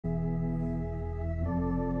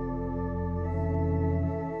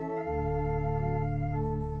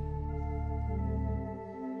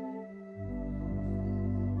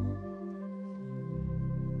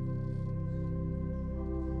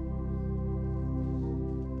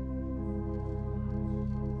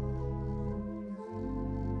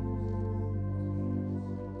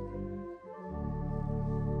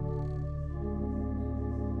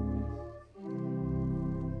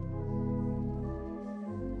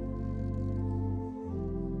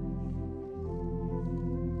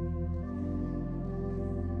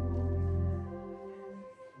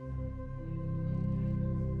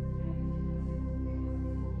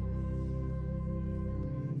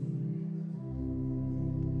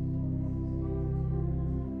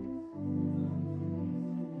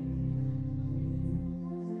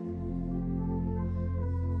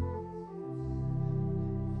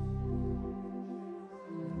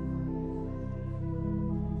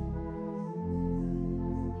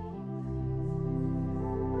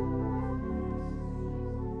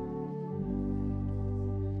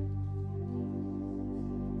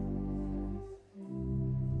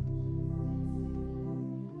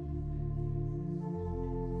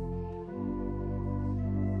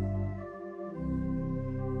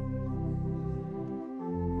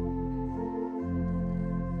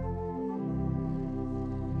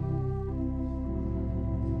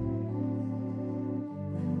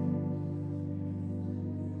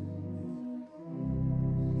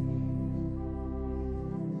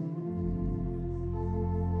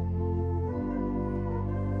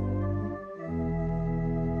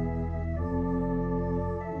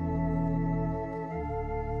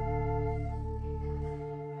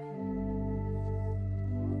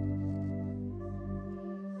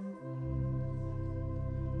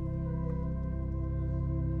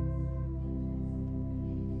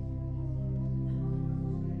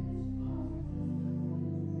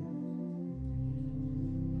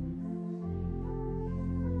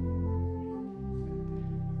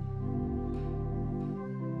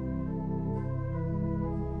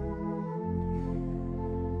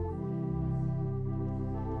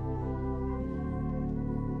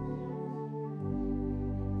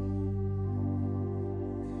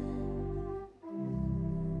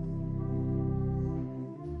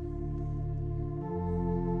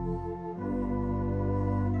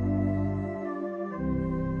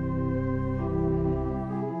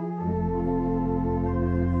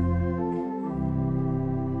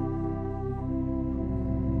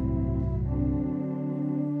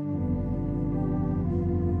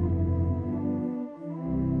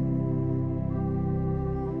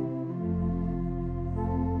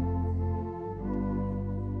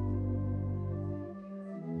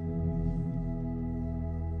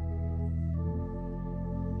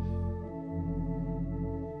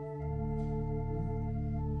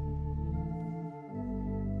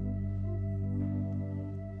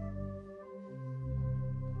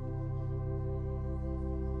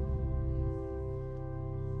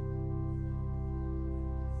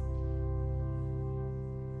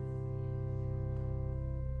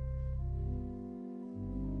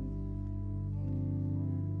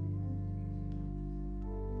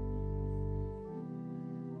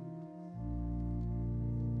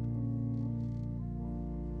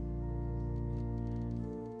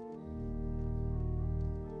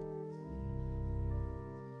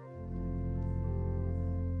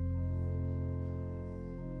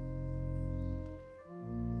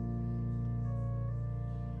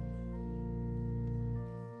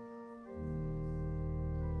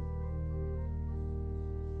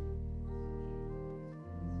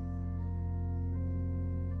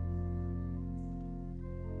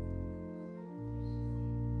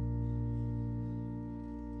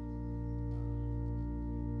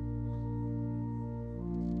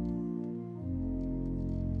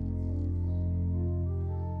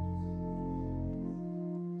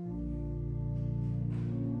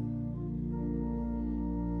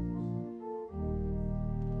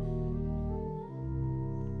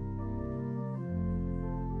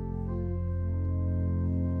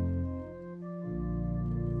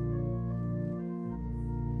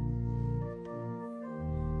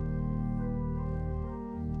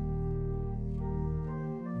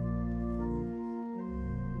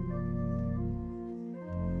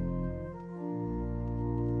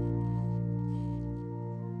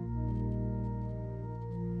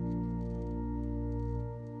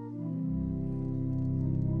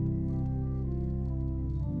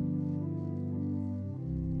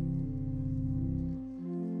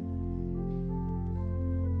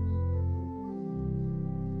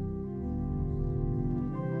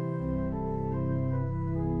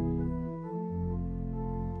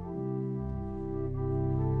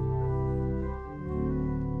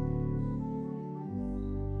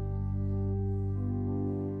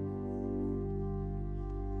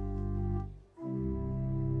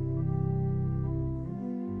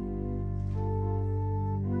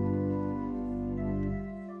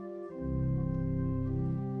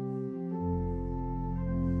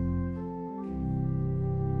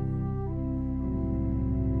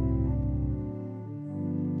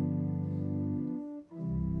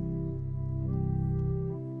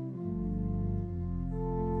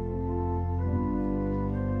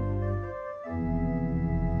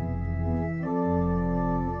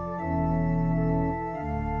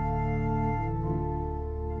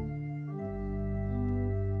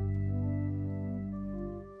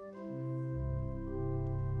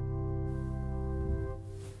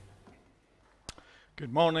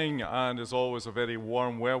Good morning, and as always, a very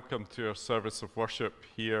warm welcome to our service of worship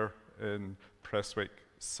here in Prestwick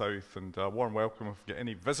South. And a warm welcome if we've got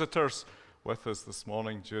any visitors with us this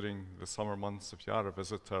morning during the summer months. If you are a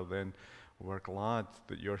visitor, then we're glad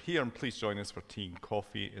that you're here, and please join us for tea and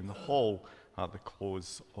coffee in the hall at the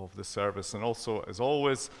close of the service. And also, as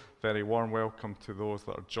always, very warm welcome to those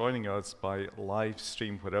that are joining us by live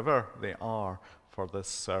stream, wherever they are, for this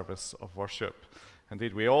service of worship.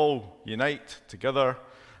 Indeed, we all unite together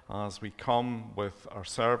as we come with our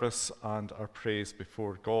service and our praise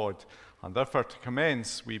before God. And therefore, to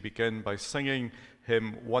commence, we begin by singing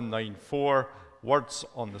hymn 194, words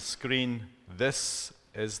on the screen, "This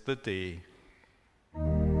is the Day."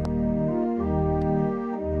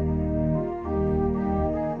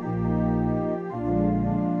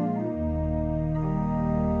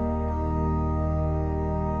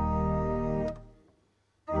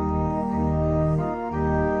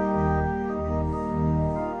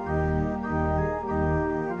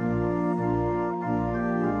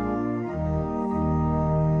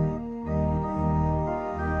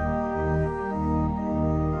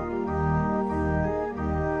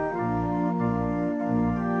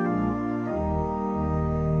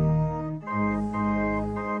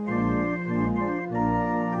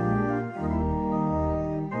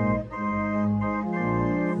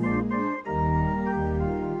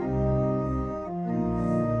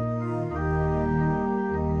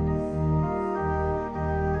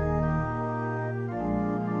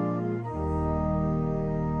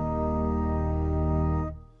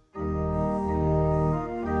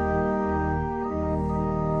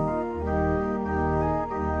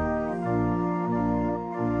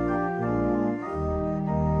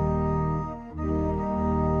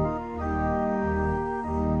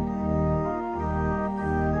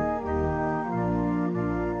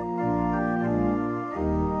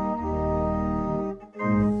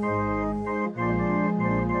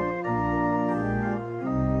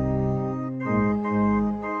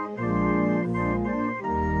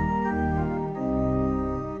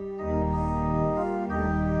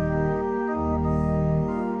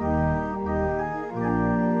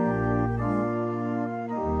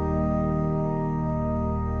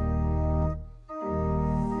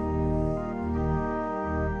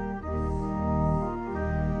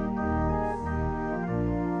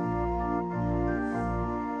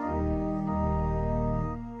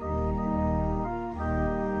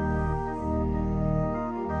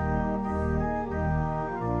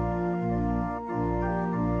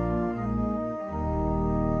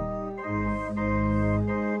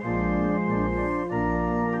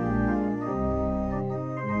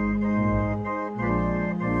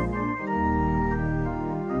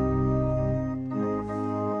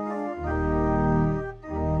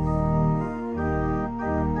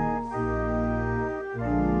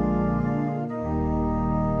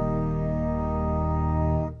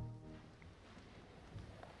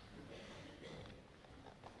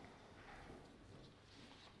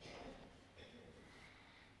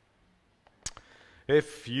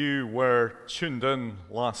 If you were tuned in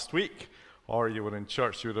last week, or you were in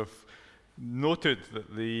church, you would have noted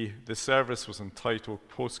that the service was entitled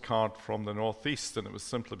Postcard from the Northeast, and it was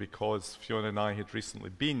simply because Fiona and I had recently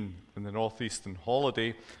been in the Northeast on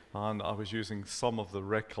holiday, and I was using some of the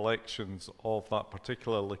recollections of that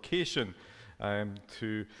particular location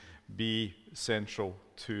to be central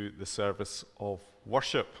to the service of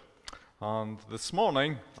worship. And this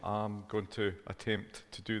morning, I'm going to attempt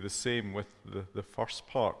to do the same with the first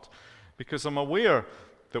part, because I'm aware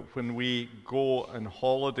that when we go on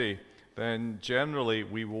holiday, then generally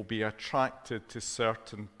we will be attracted to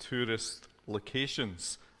certain tourist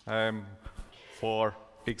locations. For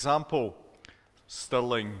example,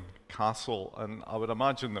 Stirling Castle, and I would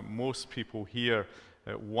imagine that most people here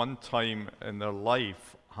at one time in their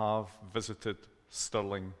life have visited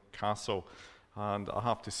Stirling Castle. And I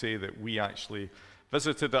have to say that we actually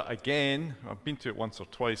visited it again. I've been to it once or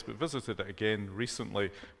twice, but visited it again recently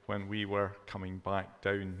when we were coming back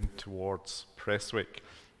down towards Prestwick.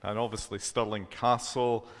 And obviously Stirling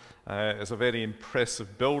Castle is a very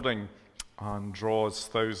impressive building and draws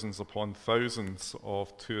thousands upon thousands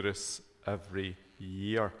of tourists every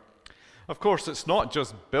year. Of course, it's not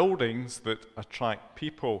just buildings that attract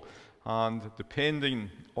people, and depending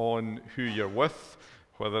on who you're with,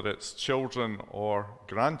 whether it's children or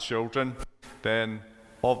grandchildren, then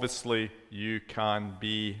obviously you can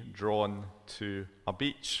be drawn to a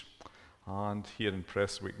beach. And here in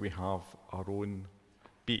Prestwick we have our own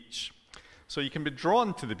beach. So you can be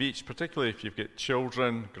drawn to the beach, particularly if you've got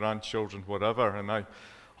children, grandchildren, whatever. And I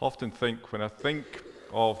often think, when I think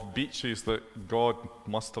of beaches, that God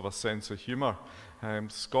must have a sense of humour.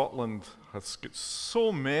 Scotland has got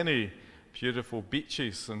so many beautiful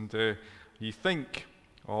beaches, and you think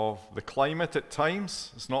of the climate at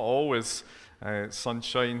times. It's not always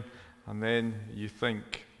sunshine, and then you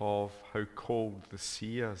think of how cold the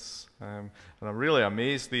sea is. And I'm really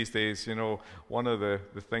amazed these days. You know, one of the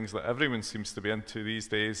things that everyone seems to be into these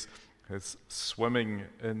days is swimming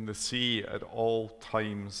in the sea at all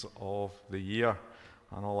times of the year.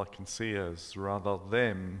 And all I can say is rather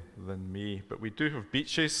them than me. But we do have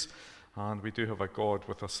beaches, and we do have a God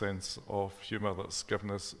with a sense of humour that's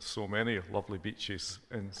given us so many lovely beaches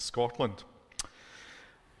in Scotland.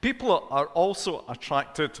 People are also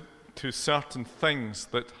attracted to certain things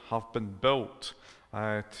that have been built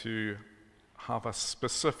to have a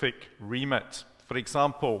specific remit. For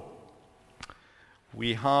example,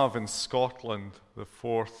 we have in Scotland the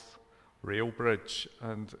Forth Rail Bridge,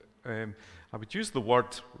 and I would use the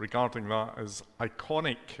word regarding that as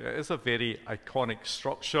iconic. It is a very iconic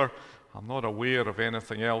structure. I'm not aware of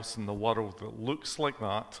anything else in the world that looks like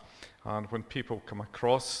that. And when people come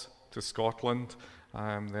across to Scotland,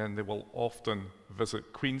 then they will often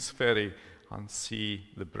visit Queensferry and see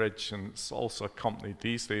the bridge. And it's also accompanied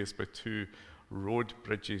these days by 2 road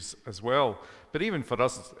bridges as well. But even for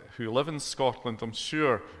us who live in Scotland, I'm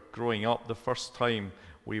sure growing up the first time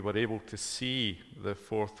we were able to see the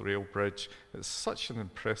Forth Rail Bridge, it's such an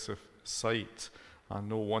impressive sight, and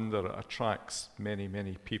no wonder it attracts many,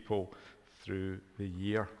 many people through the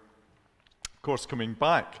year. Of course, coming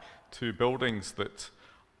back to buildings that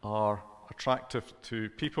are attractive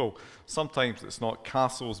to people, sometimes it's not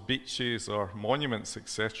castles, beaches, or monuments,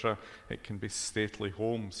 etc. It can be stately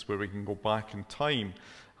homes where we can go back in time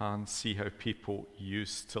and see how people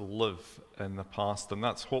used to live in the past. And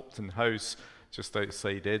that's Hopetoun House, just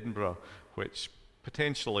outside Edinburgh, which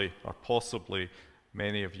potentially or possibly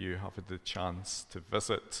many of you have had the chance to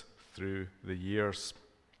visit through the years.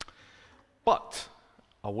 But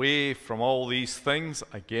away from all these things,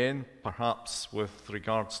 again, perhaps with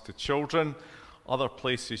regards to children, other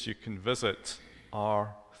places you can visit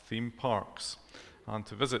are theme parks. And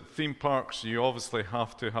to visit theme parks, you obviously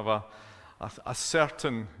have to have a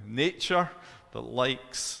certain nature that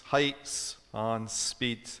likes heights and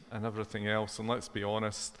speed and everything else. And let's be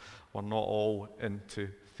honest, we're not all into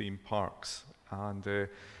theme parks. And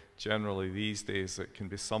generally these days it can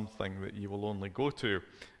be something that you will only go to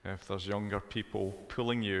if there's younger people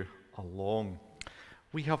pulling you along.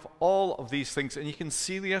 We have all of these things, and you can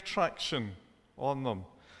see the attraction on them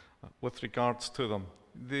with regards to them.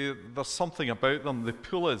 There's something about them. They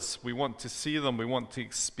pull us. We want to see them. We want to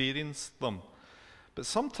experience them. But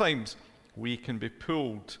sometimes we can be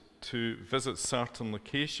pulled to visit certain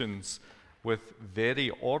locations with very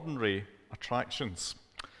ordinary attractions.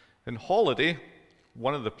 In holiday,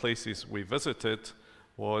 one of the places we visited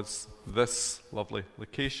was this lovely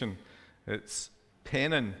location. It's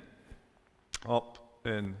Pennin, up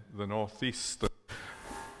in the northeast.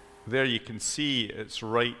 There you can see it's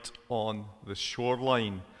right on the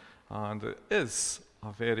shoreline, and it is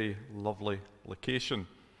a very lovely location.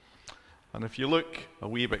 And if you look a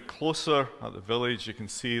wee bit closer at the village, you can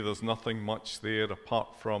see there's nothing much there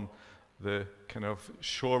apart from the kind of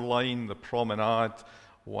shoreline, the promenade,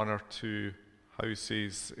 1 or 2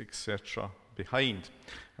 houses, etc. behind.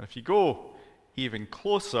 And if you go even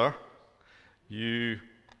closer, you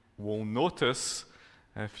will notice,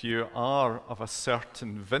 if you are of a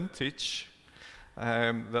certain vintage,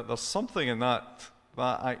 that there's something in that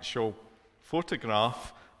actual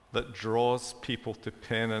photograph that draws people to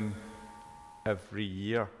Pennin every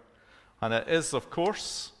year. And it is, of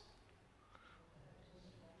course,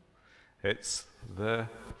 it's the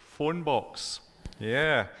phone box.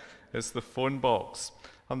 Yeah, it's the phone box.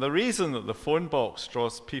 And the reason that the phone box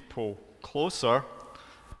draws people closer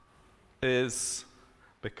is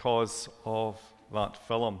because of that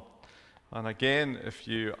film. And again, if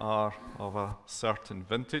you are of a certain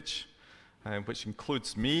vintage, which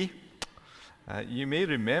includes me, you may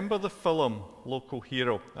remember the film Local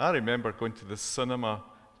Hero. I remember going to the cinema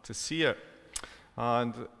to see it.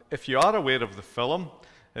 And if you are aware of the film,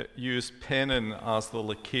 it used Pennin as the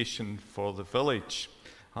location for the village.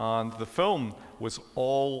 And the film was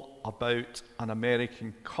all about an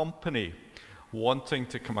American company wanting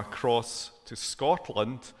to come across to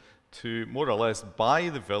Scotland to more or less buy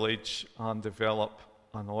the village and develop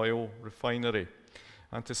an oil refinery.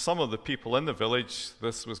 And to some of the people in the village,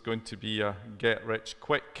 this was going to be a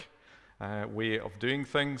get-rich-quick way of doing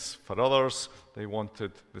things. For others, they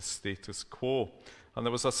wanted the status quo. And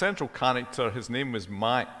there was a central character, his name was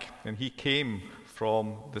Mac, and he came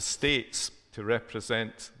from the States to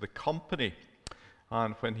represent the company.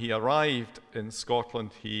 And when he arrived in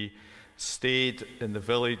Scotland, he stayed in the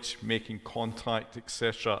village, making contact,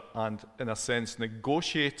 etc., and in a sense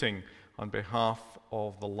negotiating on behalf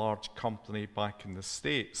of the large company back in the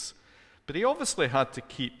States. But he obviously had to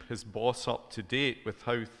keep his boss up to date with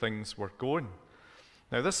how things were going.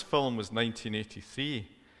 Now, this film was 1983.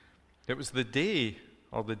 It was the day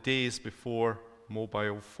or the days before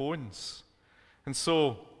mobile phones. And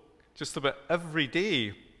so, just about every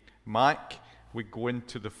day, Mac would go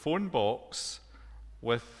into the phone box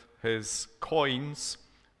with his coins,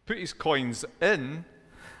 put his coins in,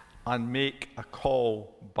 and make a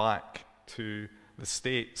call back to the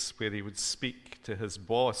States where he would speak to his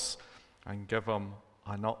boss and give him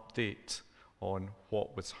an update on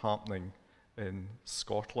what was happening in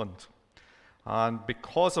Scotland. And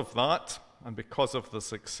because of that, and because of the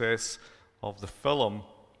success of the film,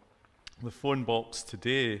 the phone box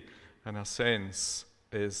today, in a sense,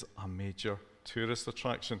 is a major tourist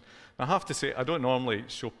attraction. I have to say, I don't normally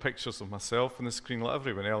show pictures of myself on the screen like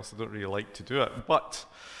everyone else. I don't really like to do it. But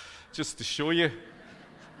just to show you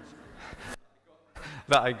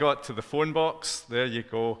that I got to the phone box, there you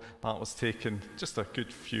go. That was taken just a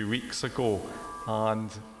good few weeks ago.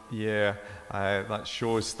 And yeah, that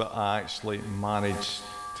shows that I actually managed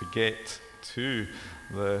to get to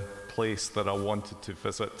the place that I wanted to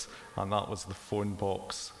visit, and that was the phone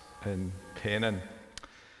box in Pennin.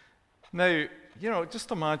 Now,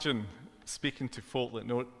 just imagine speaking to folk that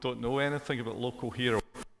don't know anything about Local Hero,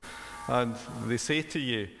 and they say to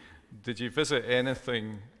you, did you visit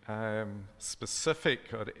anything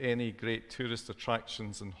specific or any great tourist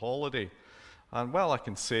attractions on holiday? And well, I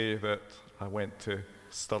can say that I went to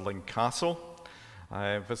Stirling Castle.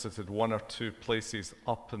 I visited one or two places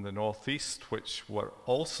up in the northeast, which were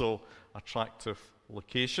also attractive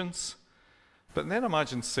locations. But then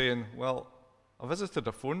imagine saying, well, I visited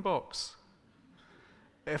a phone box.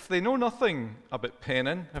 If they know nothing about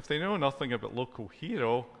Pennin, if they know nothing about Local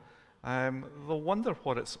Hero, they'll wonder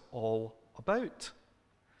what it's all about.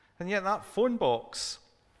 And yet that phone box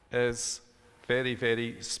is very,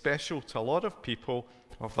 very special to a lot of people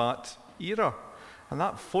of that era. And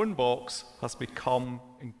that phone box has become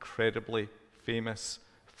incredibly famous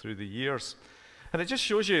through the years. And it just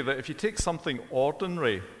shows you that if you take something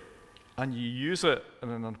ordinary and you use it in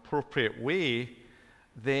an appropriate way,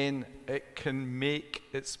 then it can make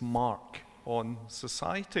its mark on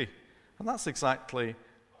society. And that's exactly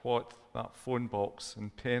what that phone box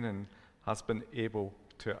in Pennin has been able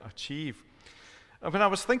to achieve. And when I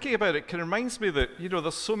was thinking about it, it reminds me that,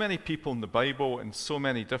 there's so many people in the Bible and so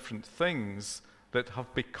many different things that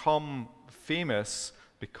have become famous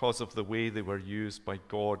because of the way they were used by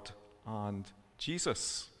God and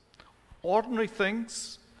Jesus. Ordinary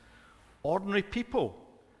things, ordinary people,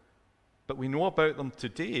 but we know about them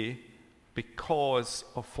today because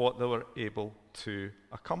of what they were able to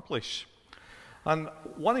accomplish. And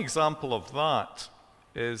one example of that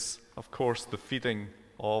is, of course, the feeding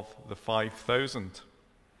of the 5,000.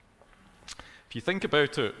 If you think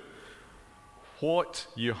about it, what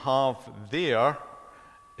you have there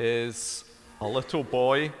is a little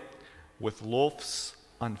boy with loaves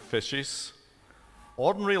and fishes,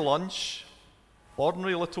 ordinary lunch,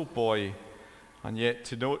 ordinary little boy, and yet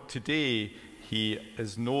today he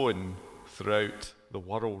is known throughout the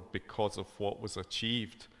world because of what was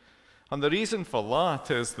achieved. And the reason for that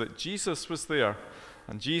is that Jesus was there,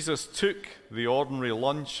 and Jesus took the ordinary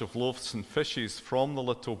lunch of loaves and fishes from the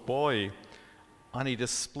little boy, and he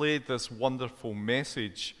displayed this wonderful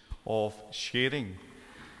message of sharing.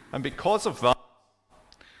 And because of that,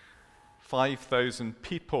 5,000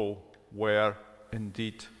 people were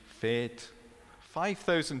indeed fed.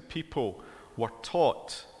 5,000 people were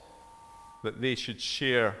taught that they should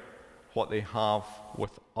share what they have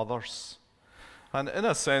with others. And in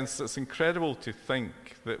a sense, it's incredible to think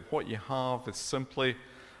that what you have is simply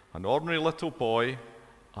an ordinary little boy,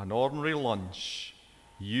 an ordinary lunch,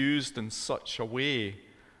 used in such a way.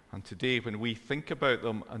 And today, when we think about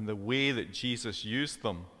them and the way that Jesus used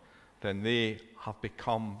them, then they have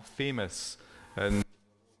become famous in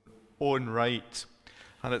their own right.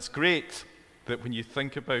 And it's great that when you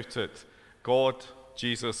think about it, God,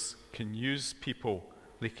 Jesus, can use people,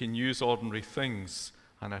 they can use ordinary things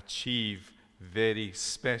and achieve very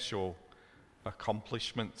special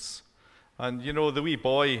accomplishments. And the wee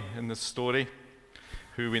boy in the story,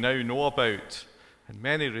 who we now know about, in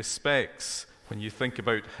many respects, when you think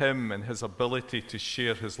about him and his ability to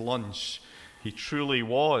share his lunch, he truly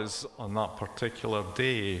was, on that particular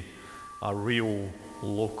day, a real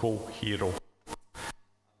local hero.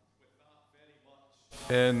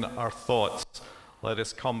 In our thoughts, let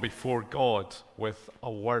us come before God with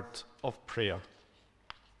a word of prayer.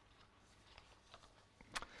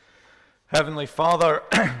 Heavenly Father,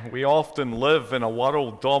 we often live in a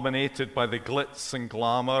world dominated by the glitz and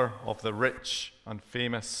glamour of the rich and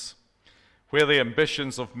famous, where the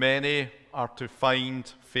ambitions of many are to find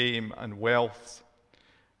fame and wealth.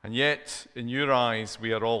 And yet, in your eyes,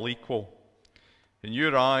 we are all equal. In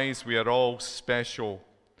your eyes, we are all special,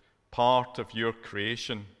 part of your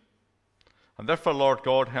creation. And therefore, Lord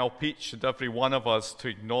God, help each and every one of us to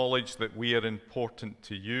acknowledge that we are important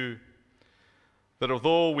to you. That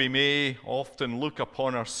although we may often look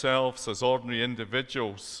upon ourselves as ordinary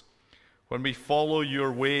individuals, when we follow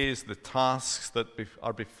your ways, the tasks that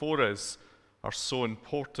are before us are so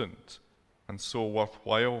important and so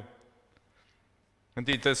worthwhile.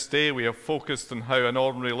 Indeed, this day we have focused on how an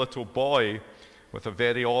ordinary little boy with a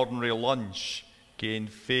very ordinary lunch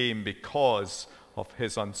gained fame because of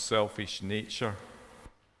his unselfish nature.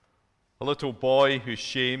 A little boy who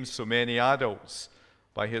shames so many adults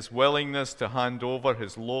by his willingness to hand over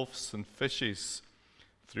his loaves and fishes,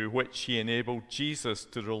 through which he enabled Jesus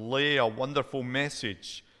to relay a wonderful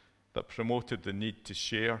message that promoted the need to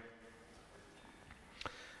share.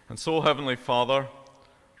 And so, Heavenly Father,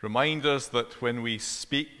 remind us that when we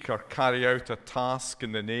speak or carry out a task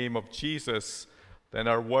in the name of Jesus, then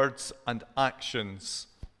our words and actions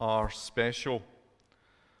are special.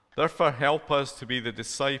 Therefore, help us to be the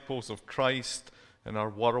disciples of Christ in our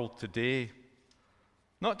world today.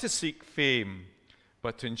 Not to seek fame,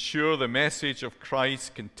 but to ensure the message of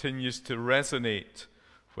Christ continues to resonate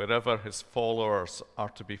wherever his followers are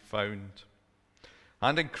to be found.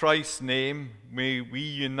 And in Christ's name, may we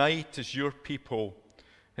unite as your people,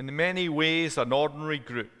 in many ways an ordinary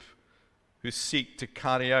group who seek to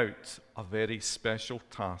carry out a very special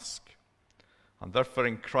task. And therefore,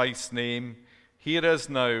 in Christ's name, hear us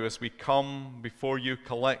now as we come before you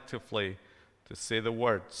collectively to say the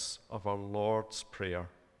words of our Lord's Prayer.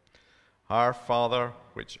 Our Father,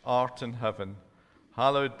 which art in heaven,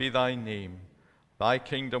 hallowed be thy name. Thy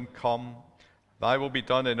kingdom come, thy will be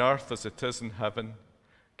done in earth as it is in heaven.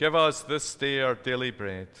 Give us this day our daily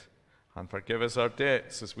bread, and forgive us our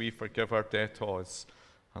debts as we forgive our debtors.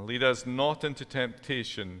 And lead us not into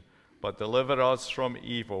temptation, but deliver us from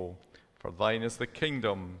evil. For thine is the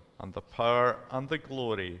kingdom, and the power, and the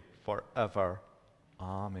glory, forever.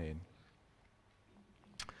 Amen.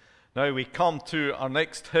 Now we come to our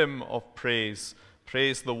next hymn of praise.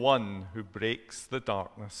 Praise the one who breaks the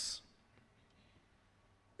darkness.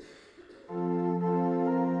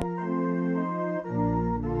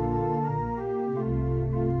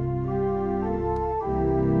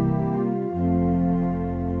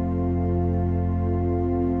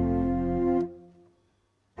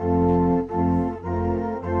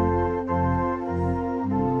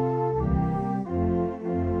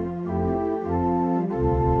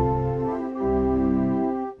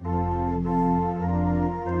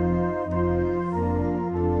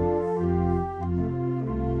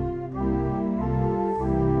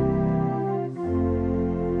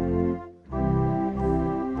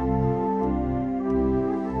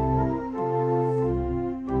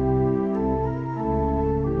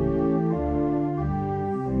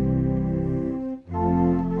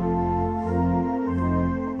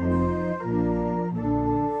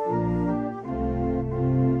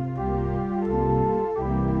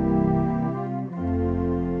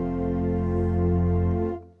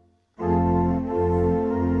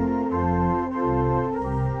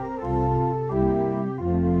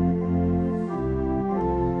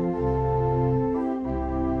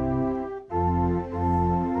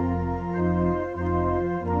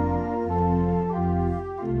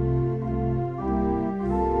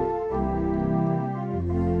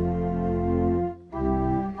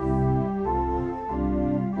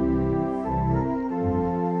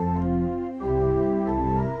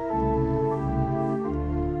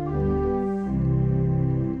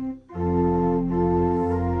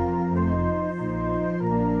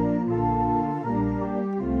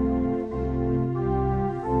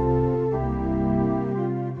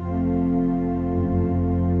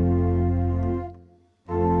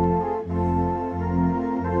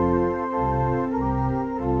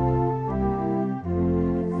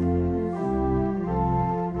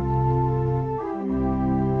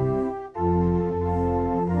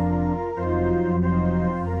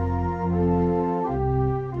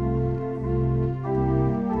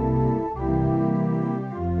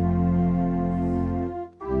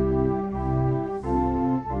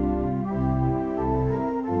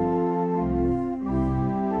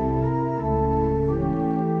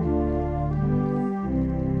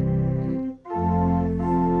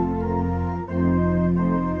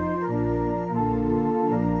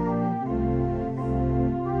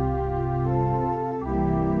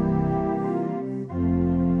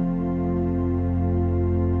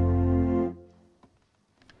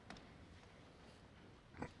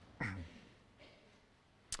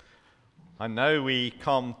 And now we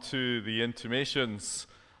come to the intimations.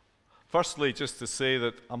 Firstly, just to say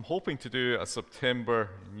that I'm hoping to do a September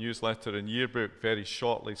newsletter and yearbook very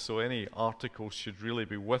shortly, so any articles should really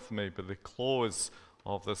be with me by the close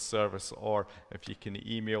of this service, or if you can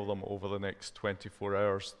email them over the next 24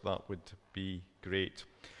 hours, that would be great.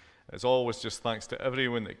 As always, just thanks to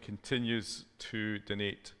everyone that continues to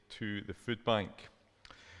donate to the food bank.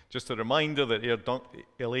 Just a reminder that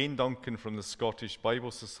Elaine Duncan from the Scottish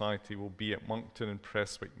Bible Society will be at Moncton and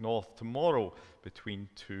Prestwick North tomorrow between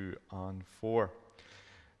 2 and 4.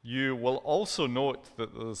 You will also note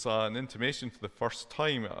that there's an intimation for the first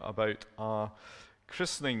time about a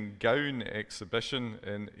christening gown exhibition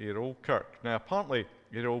in Ayr Old Kirk. Now, apparently,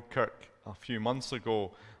 Ayr Old Kirk a few months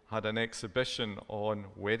ago had an exhibition on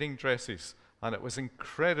wedding dresses, and it was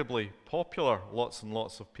incredibly popular. Lots and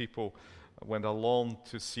lots of people went along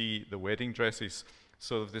to see the wedding dresses.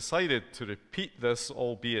 So they've decided to repeat this,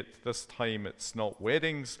 albeit this time it's not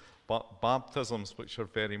weddings, but baptisms, which are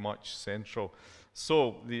very much central.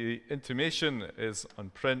 So the intimation is on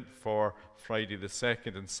print for Friday the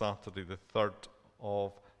 2nd and Saturday the 3rd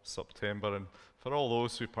of September. And for all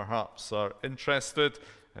those who perhaps are interested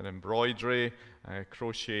in embroidery,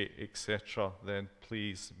 crochet, etc., then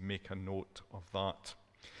please make a note of that.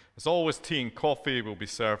 As always, tea and coffee will be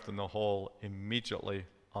served in the hall immediately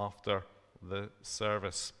after the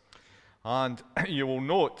service. And you will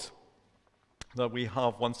note that we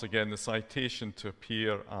have once again the citation to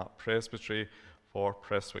appear at Presbytery for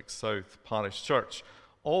Prestwick South Parish Church.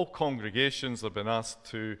 All congregations have been asked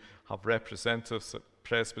to have representatives at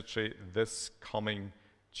Presbytery this coming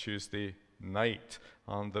Tuesday night.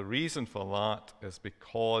 And the reason for that is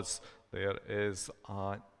because there is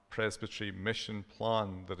a Presbytery mission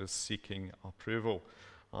plan that is seeking approval.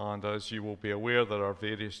 And as you will be aware, there are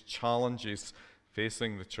various challenges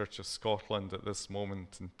facing the Church of Scotland at this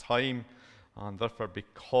moment in time, and therefore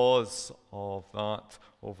because of that,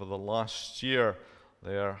 over the last year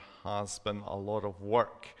there has been a lot of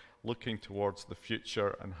work looking towards the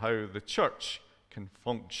future and how the church can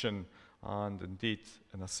function and indeed,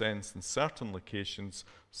 in a sense, in certain locations,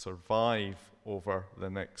 survive over the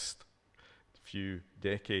next few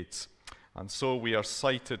decades. And so we are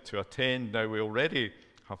cited to attend. Now, we already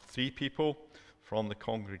have 3 people from the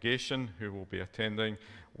congregation who will be attending.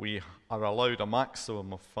 We are allowed a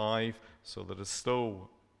maximum of 5, so there is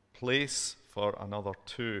still place for another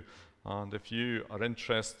 2. And if you are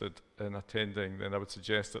interested in attending, then I would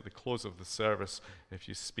suggest at the close of the service, if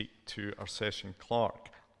you speak to our session clerk,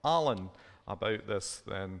 Alan, about this,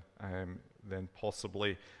 then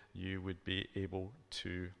possibly you would be able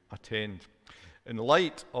to attend. In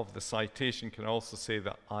light of the citation, can I also say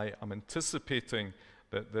that I am anticipating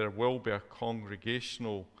that there will be a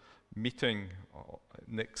congregational meeting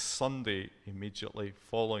next Sunday immediately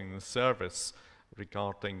following the service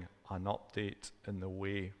regarding an update in the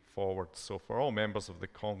way forward. So for all members of the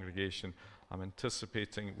congregation, I'm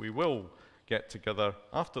anticipating we will get together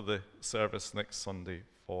after the service next Sunday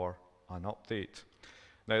for an update.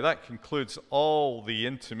 Now that concludes all the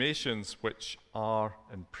intimations which are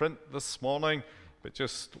in print this morning, but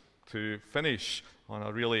just to finish on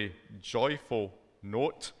a really joyful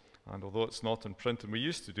note, and although it's not in print, and we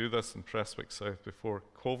used to do this in Prestwick South before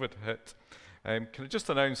COVID hit, can I just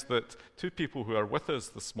announce that 2 people who are with us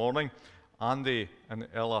this morning, Andy and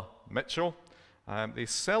Ella Mitchell, they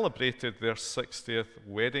celebrated their 60th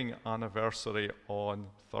wedding anniversary on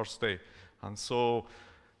Thursday. And so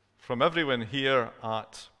from everyone here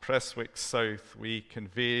at Prestwick South, we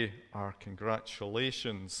convey our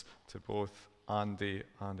congratulations to both Andy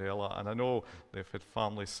and Ella. And I know they've had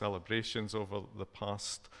family celebrations over the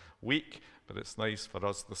past week, but it's nice for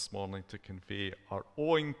us this morning to convey our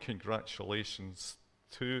own congratulations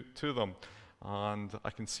to them. And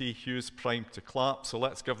I can see Hugh's primed to clap, so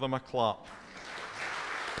let's give them a clap.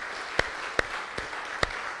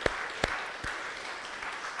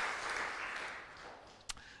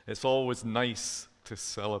 It's always nice to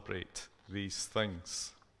celebrate these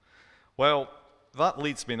things. Well, that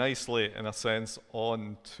leads me nicely, in a sense,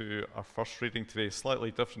 on to our first reading today.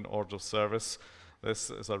 Slightly different order of service. This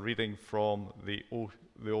is a reading from the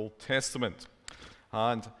Old Testament.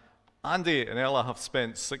 And Andy and Ella have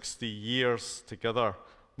spent 60 years together,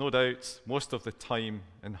 no doubt most of the time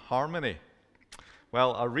in harmony.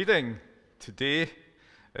 Well, our reading today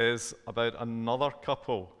is about another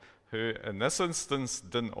couple who, in this instance,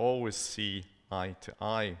 didn't always see eye to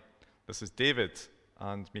eye. This is David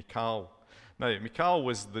and Michal. Now, Michal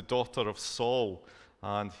was the daughter of Saul,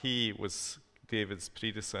 and he was David's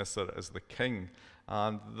predecessor as the king.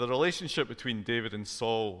 And the relationship between David and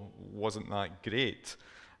Saul wasn't that great.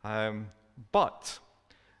 But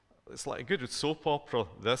it's like a good soap opera,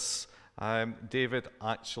 this. David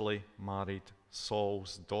actually married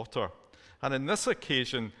Saul's daughter. And in this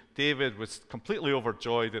occasion, David was completely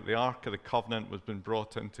overjoyed that the Ark of the Covenant was being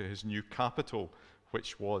brought into his new capital,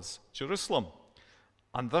 which was Jerusalem.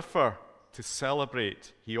 And therefore, to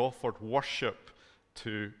celebrate, he offered worship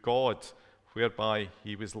to God, whereby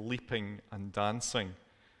he was leaping and dancing,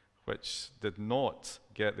 which did not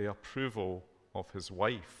get the approval of his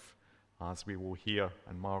wife, as we will hear,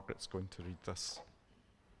 and Margaret's going to read this.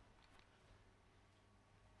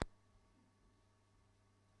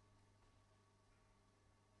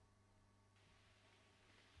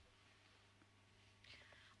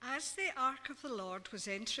 As the ark of the Lord was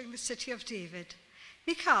entering the city of David,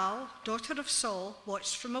 Michal, daughter of Saul,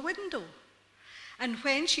 watched from a window. And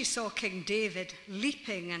when she saw King David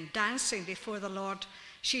leaping and dancing before the Lord,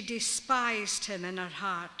 she despised him in her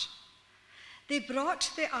heart. They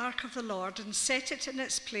brought the ark of the Lord and set it in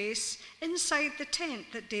its place inside the tent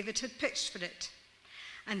that David had pitched for it.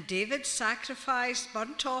 And David sacrificed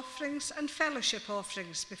burnt offerings and fellowship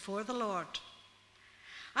offerings before the Lord.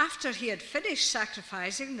 After he had finished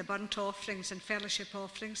sacrificing the burnt offerings and fellowship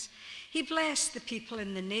offerings, he blessed the people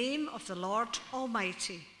in the name of the Lord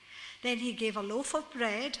Almighty. Then he gave a loaf of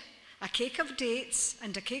bread, a cake of dates,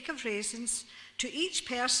 and a cake of raisins to each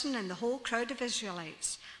person in the whole crowd of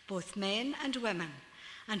Israelites, both men and women,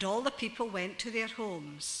 and all the people went to their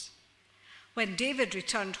homes. When David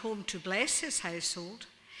returned home to bless his household,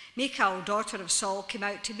 Michal, daughter of Saul, came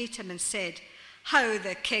out to meet him and said, "How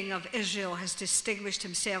the king of Israel has distinguished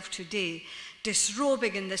himself today,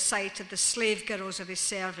 disrobing in the sight of the slave girls of his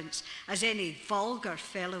servants, as any vulgar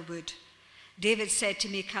fellow would." David said to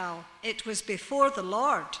Michal, "It was before the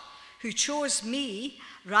Lord who chose me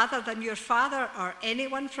rather than your father or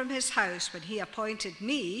anyone from his house when he appointed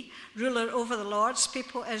me ruler over the Lord's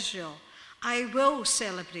people Israel. I will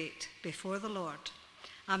celebrate before the Lord."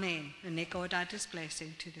 Amen. And may God add his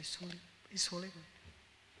blessing to his holy word.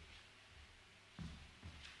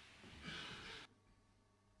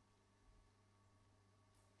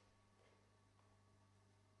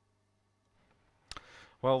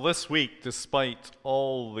 Well, this week, despite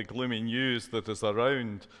all the gloomy news that is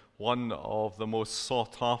around, one of the most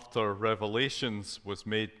sought-after revelations was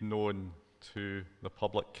made known to the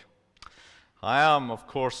public. I am, of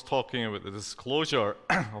course, talking about the disclosure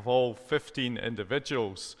of all 15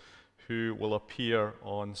 individuals who will appear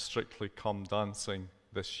on Strictly Come Dancing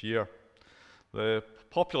this year. The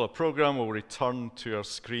popular program will return to our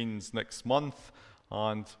screens next month,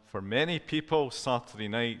 and for many people, Saturday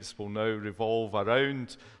nights will now revolve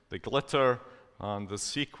around the glitter and the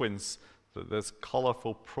sequence that this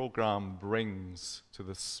colourful program brings to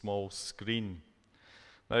this small screen.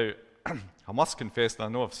 Now, I must confess, and I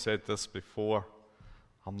know I've said this before,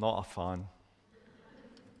 I'm not a fan.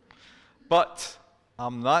 But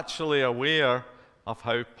I'm naturally aware of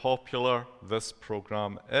how popular this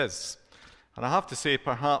program is. And I have to say,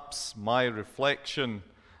 perhaps my reflection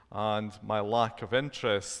and my lack of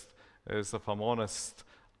interest is, if I'm honest,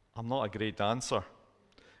 I'm not a great dancer.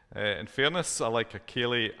 In fairness, I like a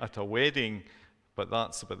ceilidh at a wedding, but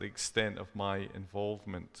that's about the extent of my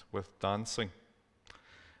involvement with dancing.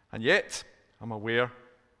 And yet, I'm aware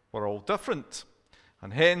we're all different,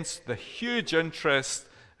 and hence the huge interest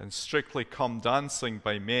in Strictly Come Dancing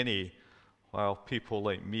by many, while people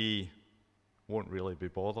like me won't really be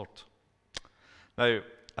bothered. Now,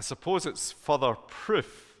 I suppose it's further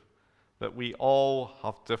proof that we all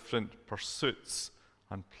have different pursuits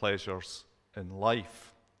and pleasures in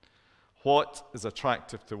life. What is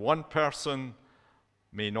attractive to one person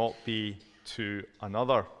may not be to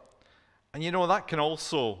another. And you know, that can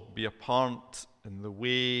also be apparent in the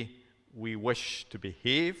way we wish to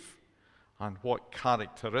behave and what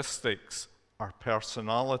characteristics our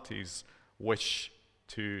personalities wish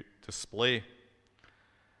to display.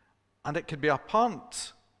 And it can be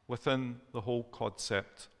apparent within the whole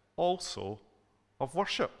concept also of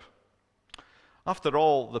worship. After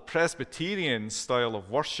all, the Presbyterian style of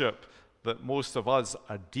worship that most of us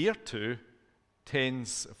adhere to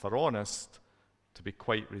tends, if we're honest, to be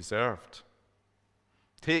quite reserved.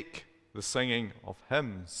 Take the singing of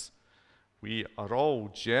hymns. We are all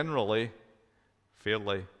generally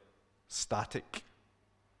fairly static.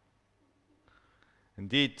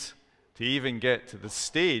 Indeed, to even get to the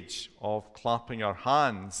stage of clapping our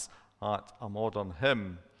hands at a modern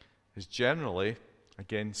hymn is generally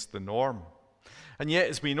against the norm. And yet,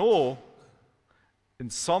 as we know, in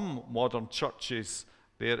some modern churches,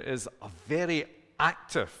 there is a very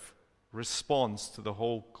active response to the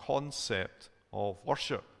whole concept of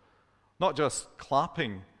worship. Not just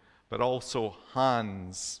clapping, but also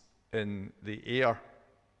hands in the air.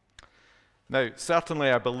 Now,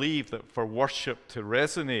 certainly I believe that for worship to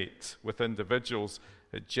resonate with individuals,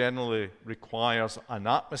 it generally requires an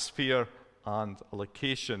atmosphere and a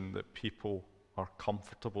location that people are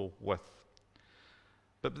comfortable with.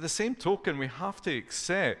 But by the same token, we have to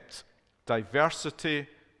accept diversity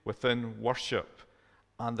within worship,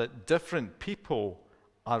 and that different people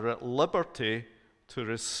are at liberty to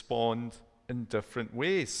respond in different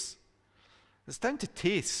ways. It's down to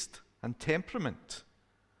taste and temperament.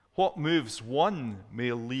 What moves one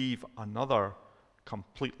may leave another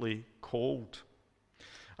completely cold.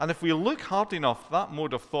 And if we look hard enough, that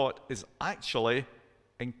mode of thought is actually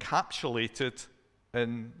encapsulated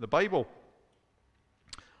in the Bible.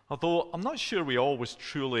 Although I'm not sure we always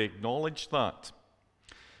truly acknowledge that.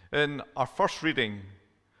 In our first reading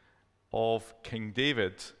of King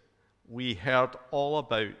David, we heard all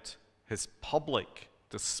about his public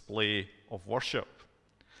display of worship.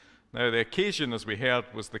 Now, the occasion, as we heard,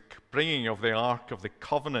 was the bringing of the Ark of the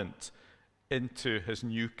Covenant into his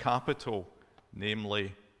new capital,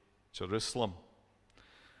 namely Jerusalem.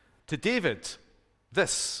 To David,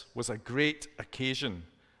 this was a great occasion,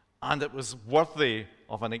 and it was worthy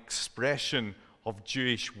of an expression of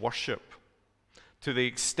Jewish worship, to the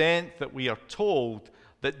extent that we are told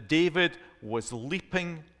that David was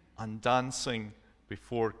leaping and dancing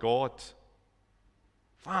before God.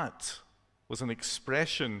 That was an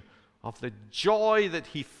expression of the joy that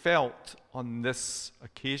he felt on this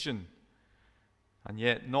occasion. And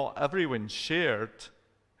yet not everyone shared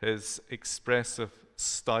his expressive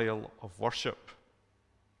style of worship.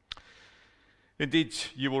 Indeed,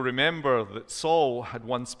 you will remember that Saul had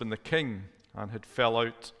once been the king and had fell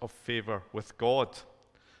out of favor with God,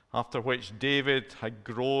 after which David had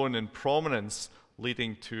grown in prominence,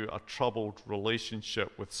 leading to a troubled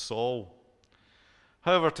relationship with Saul.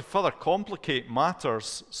 However, to further complicate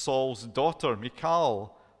matters, Saul's daughter,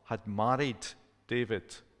 Michal, had married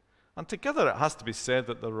David. And together it has to be said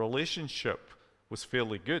that the relationship was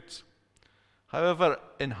fairly good. However,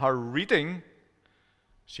 in her reading,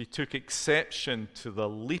 she took exception to the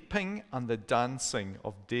leaping and the dancing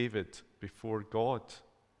of David before God.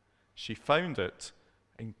 She found it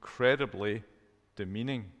incredibly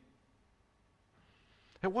demeaning.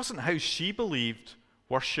 It wasn't how she believed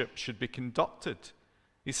worship should be conducted,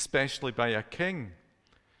 especially by a king.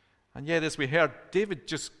 And yet, as we heard, David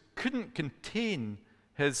just couldn't contain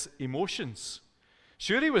his emotions.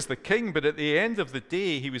 Sure, he was the king, but at the end of the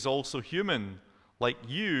day, he was also human, like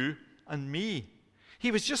you and me.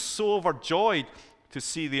 He was just so overjoyed to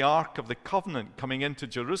see the Ark of the Covenant coming into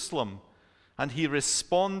Jerusalem, and he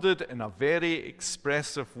responded in a very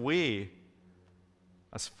expressive way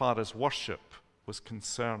as far as worship was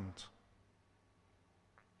concerned.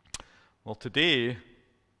 Well, today,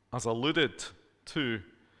 as alluded to,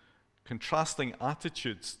 contrasting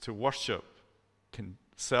attitudes to worship can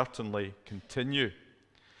certainly continue.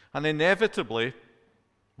 And inevitably,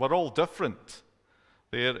 we're all different.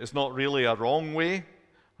 There is not really a wrong way,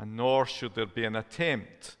 and nor should there be an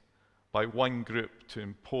attempt by one group to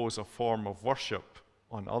impose a form of worship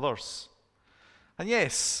on others. And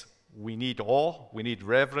yes, we need awe, we need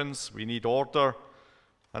reverence, we need order,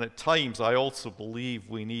 and at times I also believe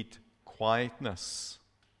we need quietness.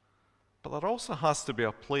 But there also has to be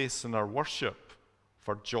a place in our worship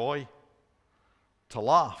for joy, to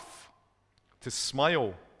laugh, to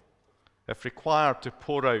smile, if required, to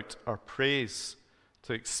pour out our praise,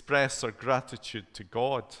 to express our gratitude to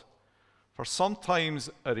God. For sometimes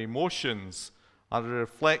our emotions are a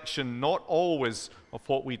reflection not always of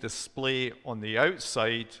what we display on the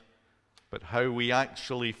outside, but how we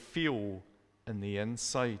actually feel in the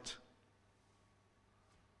inside.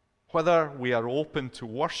 Whether we are open to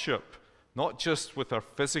worship, not just with our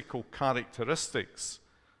physical characteristics,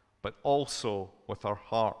 but also with our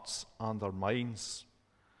hearts and our minds.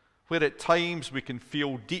 Where at times we can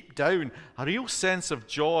feel deep down a real sense of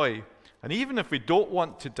joy, and even if we don't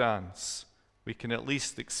want to dance, we can at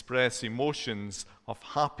least express emotions of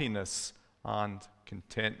happiness and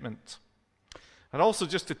contentment. And also,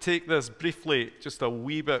 just to take this briefly just a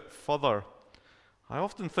wee bit further, I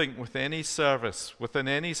often think within any service,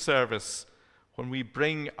 when we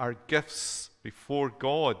bring our gifts before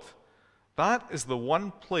God, that is the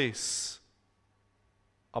one place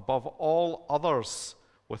above all others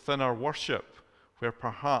within our worship where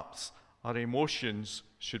perhaps our emotions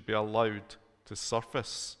should be allowed to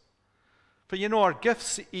surface. For you know, our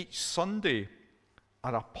gifts each Sunday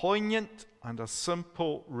are a poignant and a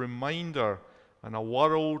simple reminder in a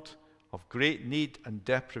world of great need and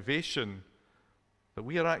deprivation that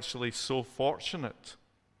we are actually so fortunate.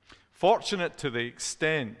 Fortunate to the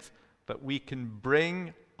extent that we can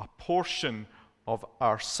bring a portion of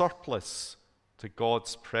our surplus to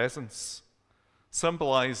God's presence,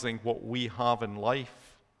 symbolizing what we have in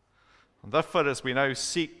life. And therefore, as we now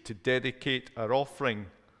seek to dedicate our offering,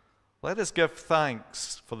 let us give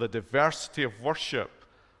thanks for the diversity of worship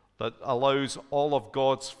that allows all of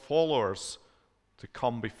God's followers to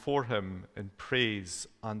come before him in praise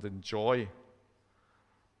and in joy.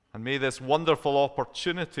 And may this wonderful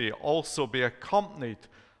opportunity also be accompanied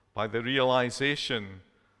by the realization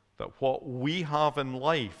that what we have in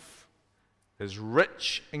life is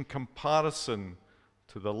rich in comparison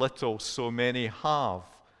to the little so many have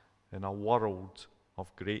in a world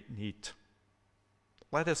of great need.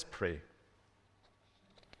 Let us pray.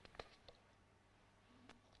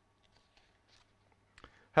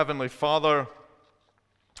 Heavenly Father,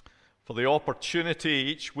 for the opportunity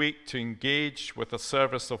each week to engage with a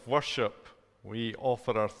service of worship, we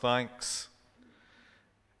offer our thanks.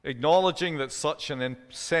 Acknowledging that such an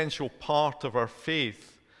essential part of our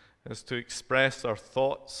faith is to express our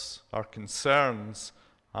thoughts, our concerns,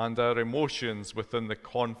 and our emotions within the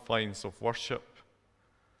confines of worship.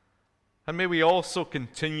 And may we also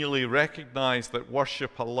continually recognize that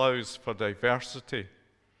worship allows for diversity,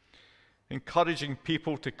 encouraging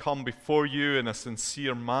people to come before you in a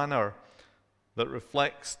sincere manner that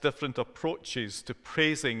reflects different approaches to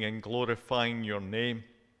praising and glorifying your name.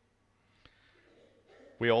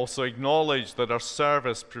 We also acknowledge that our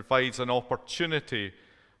service provides an opportunity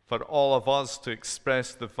for all of us to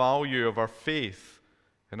express the value of our faith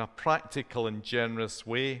in a practical and generous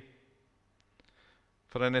way.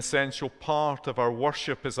 For an essential part of our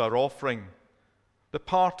worship is our offering, the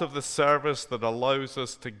part of the service that allows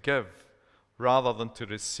us to give rather than to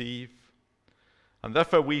receive. And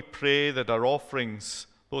therefore we pray that our offerings,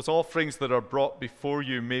 those offerings that are brought before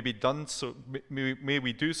you, may we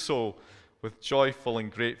do so with joyful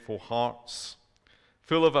and grateful hearts,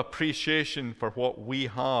 full of appreciation for what we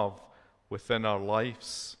have within our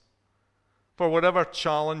lives. For whatever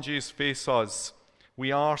challenges face us,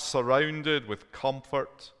 we are surrounded with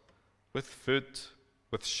comfort, with food,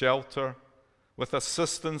 with shelter, with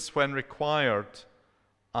assistance when required,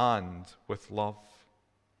 and with love.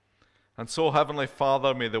 And so, Heavenly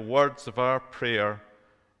Father, may the words of our prayer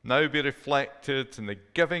now be reflected in the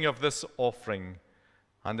giving of this offering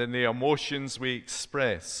and in the emotions we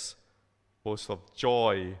express, both of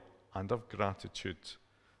joy and of gratitude.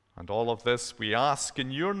 And all of this we ask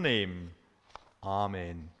in your name.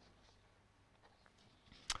 Amen.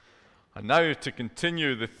 And now, to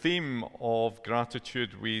continue the theme of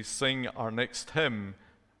gratitude, we sing our next hymn,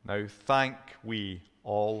 Now Thank We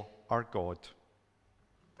All Our God.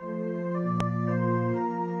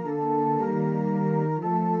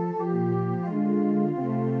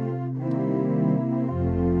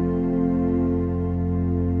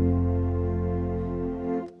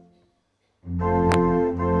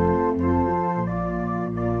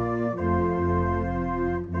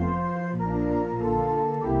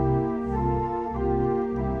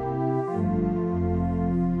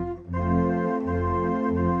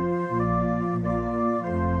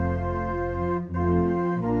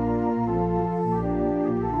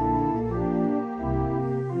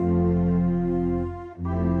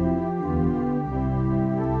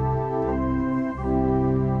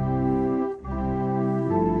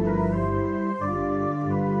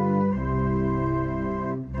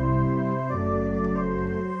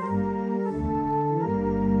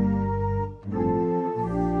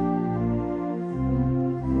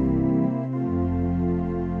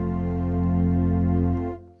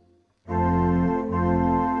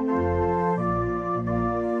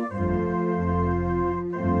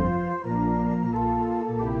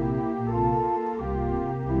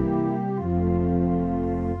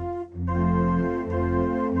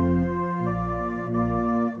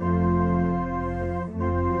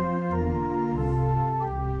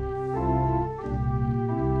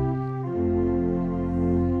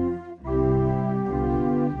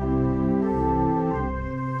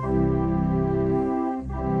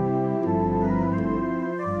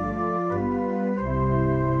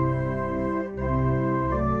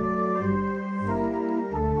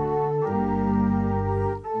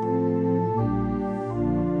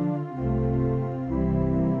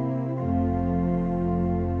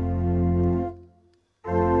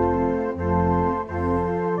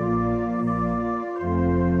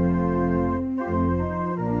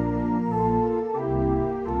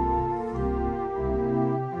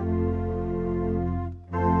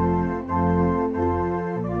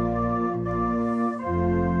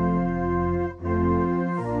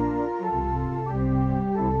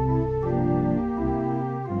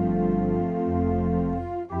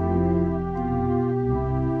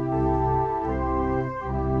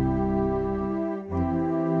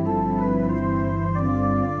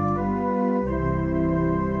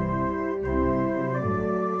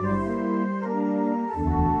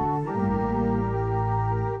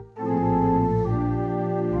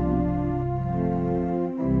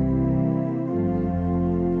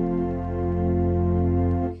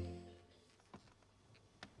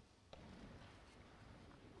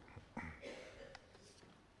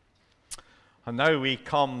 And now we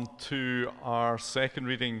come to our second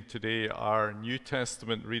reading today, our New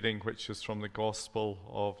Testament reading, which is from the Gospel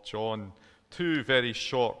of John. Two very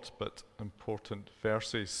short but important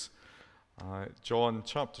verses. John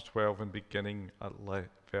chapter 12 and beginning at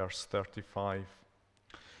verse 35.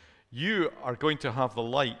 You are going to have the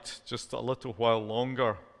light just a little while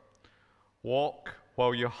longer. Walk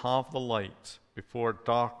while you have the light before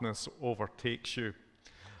darkness overtakes you.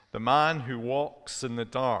 The man who walks in the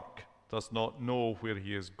dark does not know where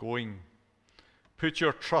he is going. Put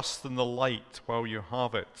your trust in the light while you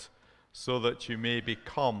have it, so that you may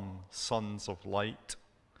become sons of light.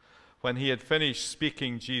 When he had finished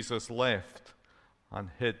speaking, Jesus left and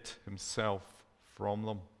hid himself from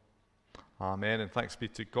them. Amen, and thanks be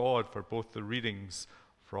to God for both the readings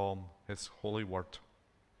from his holy word.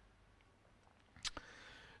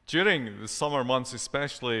 During the summer months,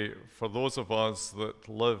 especially for those of us that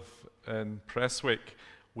live in Prestwick,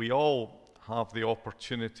 we all have the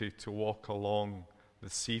opportunity to walk along the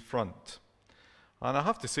seafront. And I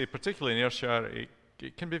have to say, particularly in Ayrshire,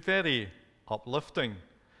 it can be very uplifting.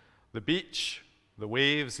 The beach, the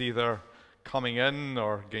waves either coming in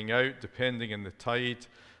or going out, depending on the tide.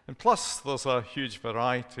 And plus, there's a huge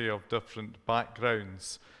variety of different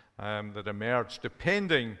backgrounds that emerge,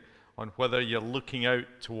 depending on whether you're looking out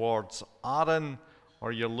towards Arran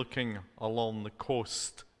or you're looking along the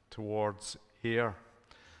coast towards Ayr.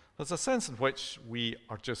 There's a sense in which we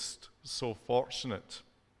are just so fortunate.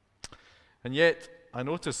 And yet, I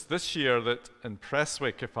noticed this year that in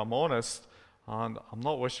Prestwick, if I'm honest, and I'm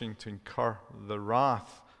not wishing to incur the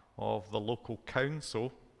wrath of the local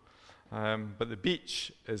council, but the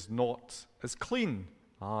beach is not as clean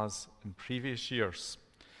as in previous years.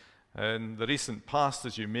 In the recent past,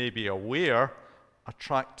 as you may be aware, a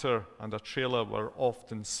tractor and a trailer were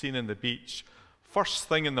often seen in the beach first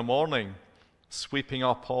thing in the morning, sweeping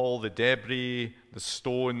up all the debris, the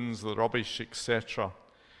stones, the rubbish, etc.,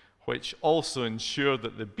 which also ensured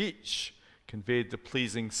that the beach conveyed the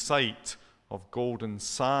pleasing sight of golden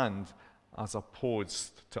sand as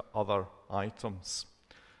opposed to other items.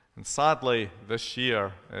 And sadly, this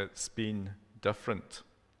year it's been different.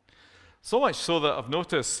 So much so that I've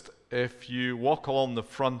noticed if you walk along the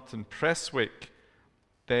front in Prestwick,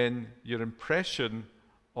 then your impression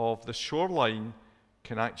of the shoreline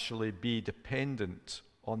can actually be dependent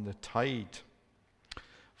on the tide.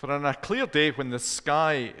 For on a clear day when the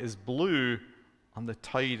sky is blue and the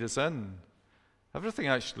tide is in, everything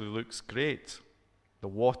actually looks great. The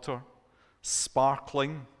water,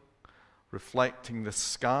 sparkling, reflecting the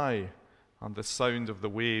sky and the sound of the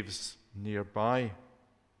waves nearby.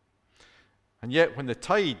 And yet when the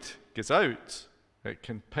tide goes out, it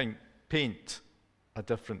can paint a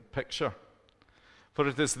different picture. For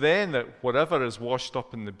it is then that whatever is washed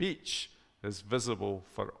up in the beach is visible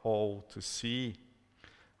for all to see.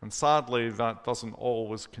 And sadly, that doesn't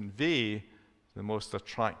always convey the most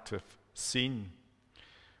attractive scene.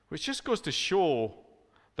 Which just goes to show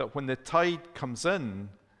that when the tide comes in,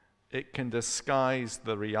 it can disguise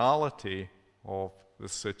the reality of the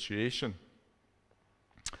situation.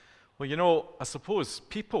 Well, you know, I suppose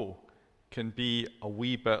people can be a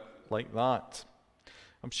wee bit like that.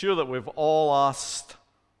 I'm sure that we've all asked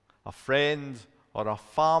a friend or a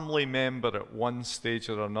family member at one stage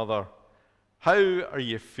or another, "How are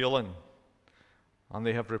you feeling?" And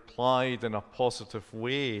they have replied in a positive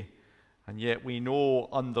way, and yet we know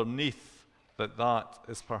underneath that that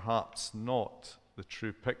is perhaps not the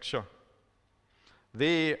true picture.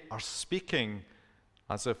 They are speaking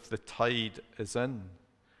as if the tide is in,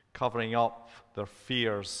 covering up their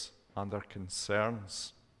fears and their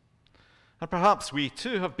concerns. And perhaps we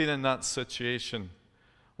too have been in that situation.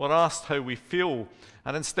 We're asked how we feel,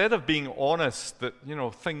 and instead of being honest that,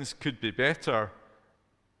 things could be better,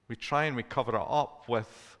 we try and we cover it up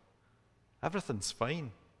with, everything's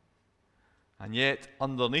fine. And yet,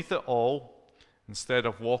 underneath it all, instead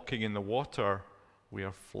of walking in the water, we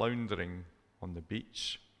are floundering on the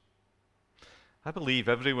beach. I believe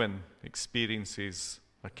everyone experiences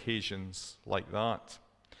occasions like that.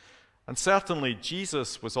 And certainly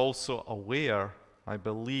Jesus was also aware, I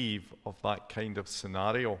believe, of that kind of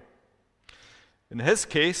scenario. In his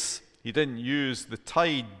case, he didn't use the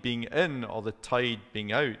tide being in or the tide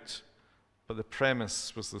being out, but the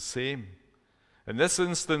premise was the same. In this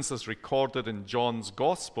instance, as recorded in John's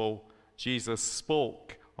Gospel, Jesus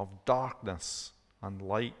spoke of darkness and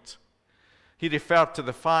light. He referred to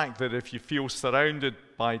the fact that if you feel surrounded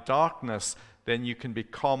by darkness, then you can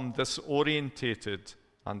become disorientated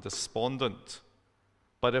and despondent.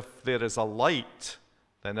 But if there is a light,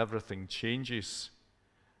 then everything changes.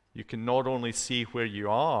 You can not only see where you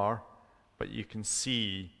are, but you can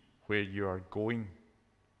see where you are going.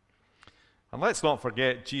 And let's not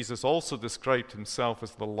forget, Jesus also described himself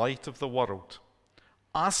as the light of the world,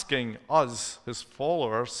 asking us, his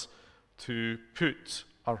followers, to put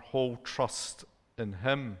our whole trust in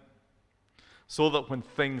him, so that when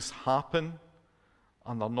things happen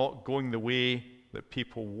and they're not going the way that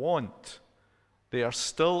people want, they are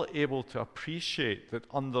still able to appreciate that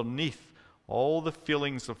underneath all the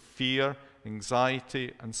feelings of fear,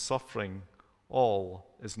 anxiety, and suffering, all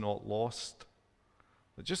is not lost.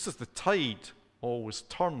 That just as the tide always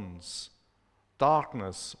turns,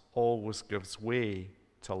 darkness always gives way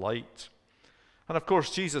to light. And of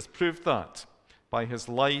course, Jesus proved that by his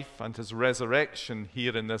life and his resurrection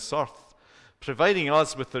here in this earth, providing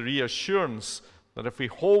us with the reassurance that if we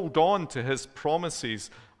hold on to his promises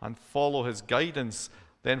and follow his guidance,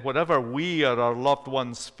 then whatever we or our loved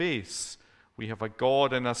ones face, we have a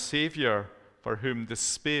God and a Savior for whom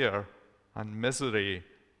despair and misery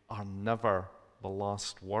are never the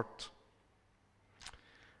last word.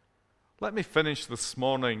 Let me finish this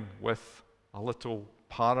morning with a little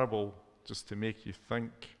parable just to make you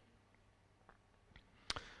think.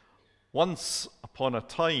 Once upon a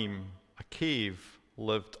time, a cave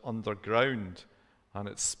lived underground, and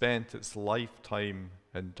it spent its lifetime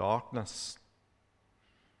in darkness.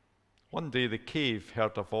 One day the cave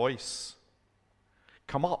heard a voice.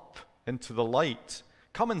 "Come up into the light.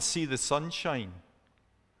 Come and see the sunshine."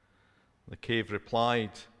 The cave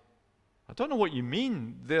replied, "I don't know what you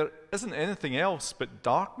mean. There isn't anything else but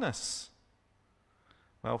darkness."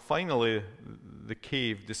 Well, finally, the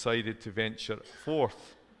cave decided to venture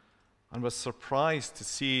forth and was surprised to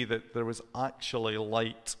see that there was actually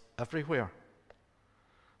light everywhere.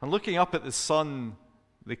 And looking up at the sun,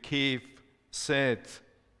 the cave said,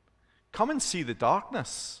 "Come and see the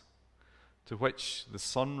darkness." To which the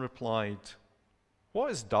sun replied,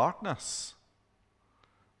 "What is darkness?"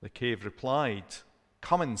 The cave replied,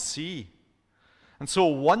 "Come and see." And so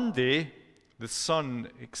one day, the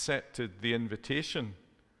sun accepted the invitation.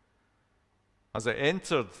 As it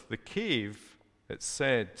entered the cave, it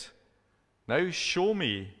said, "Now show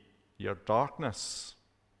me your darkness."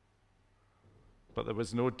 But there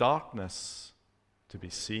was no darkness to be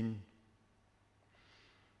seen.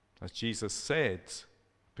 As Jesus said,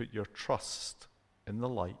 put your trust in the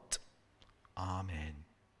light. Amen.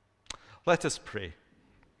 Let us pray.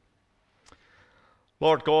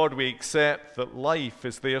 Lord God, we accept that life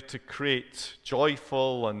is there to create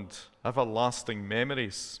joyful and everlasting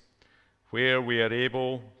memories, where we are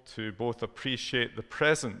able to both appreciate the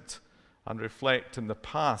present and reflect in the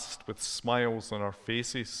past with smiles on our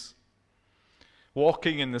faces.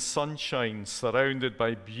 Walking in the sunshine, surrounded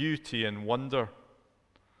by beauty and wonder.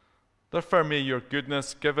 Therefore, may your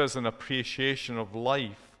goodness give us an appreciation of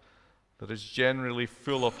life that is generally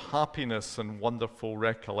full of happiness and wonderful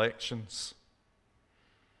recollections.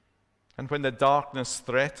 And when the darkness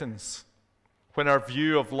threatens, when our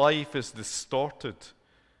view of life is distorted,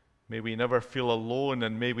 may we never feel alone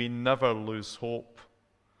and may we never lose hope.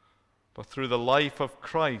 For through the life of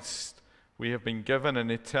Christ, we have been given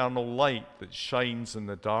an eternal light that shines in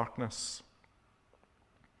the darkness.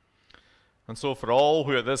 And so for all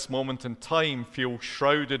who at this moment in time feel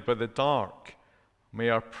shrouded by the dark, may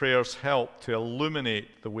our prayers help to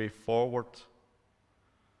illuminate the way forward.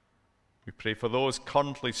 We pray for those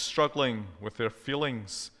currently struggling with their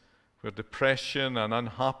feelings, where depression and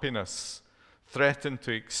unhappiness threaten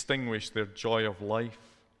to extinguish their joy of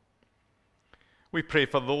life. We pray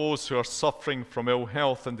for those who are suffering from ill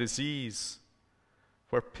health and disease,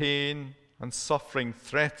 where pain and suffering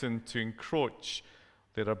threaten to encroach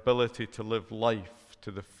their ability to live life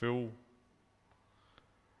to the full.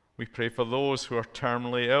 We pray for those who are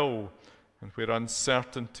terminally ill and where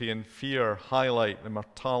uncertainty and fear highlight the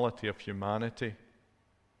mortality of humanity.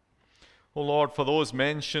 O Lord, for those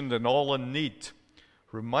mentioned and all in need,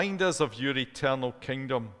 remind us of your eternal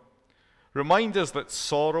kingdom. Remind us that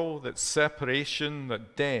sorrow, that separation,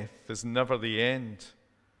 that death is never the end,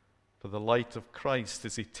 for the light of Christ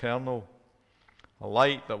is eternal, a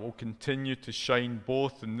light that will continue to shine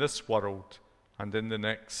both in this world and in the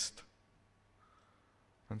next.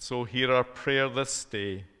 And so hear our prayer this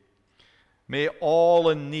day. May all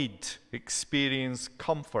in need experience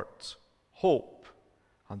comfort, hope,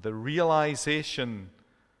 and the realization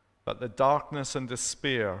that the darkness and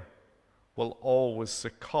despair will always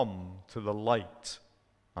succumb to the light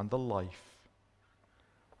and the life.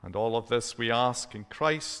 And all of this we ask in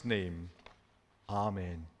Christ's name.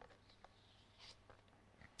 Amen.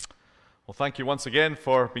 Well, thank you once again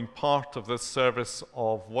for being part of this service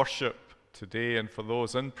of worship today. And for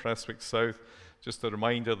those in Prestwick South, just a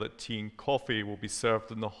reminder that tea and coffee will be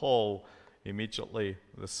served in the hall immediately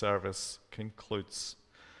the service concludes.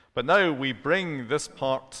 But now we bring this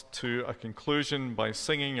part to a conclusion by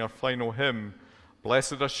singing our final hymn,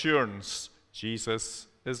 Blessed Assurance, Jesus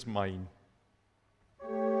is Mine.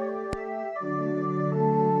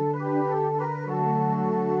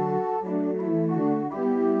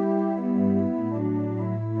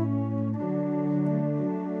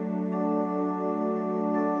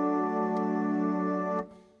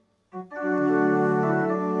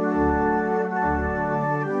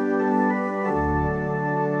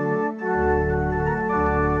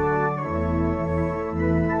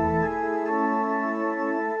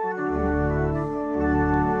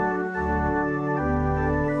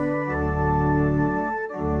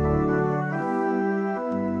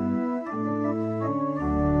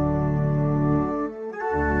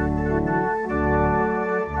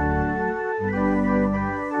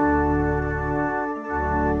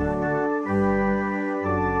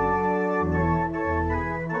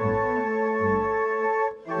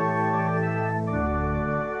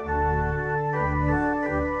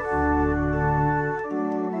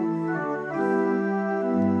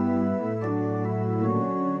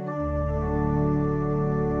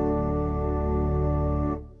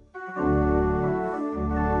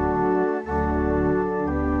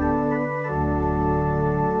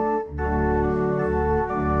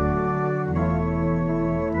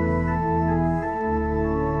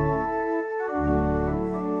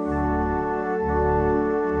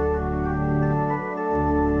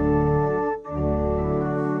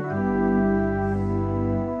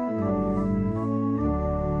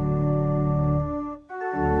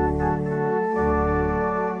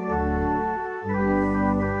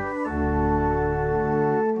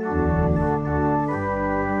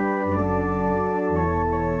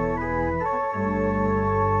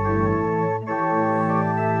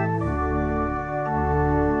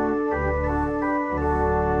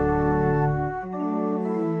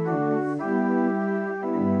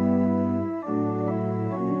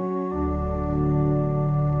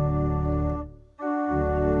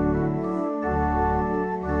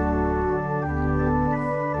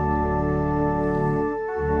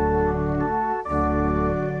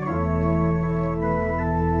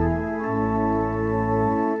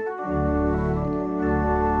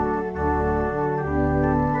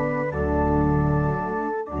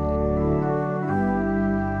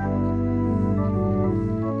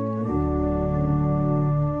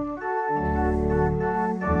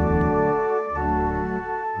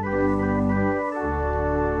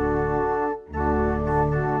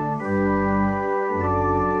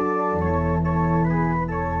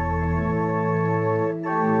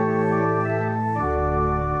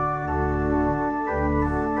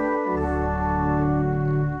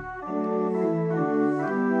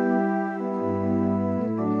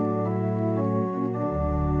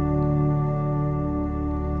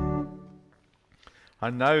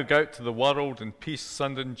 And now go out to the world in peace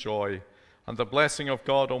and in joy, and the blessing of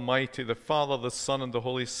God Almighty, the Father, the Son, and the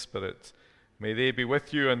Holy Spirit, may they be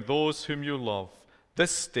with you and those whom you love,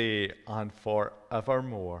 this day and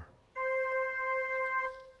forevermore.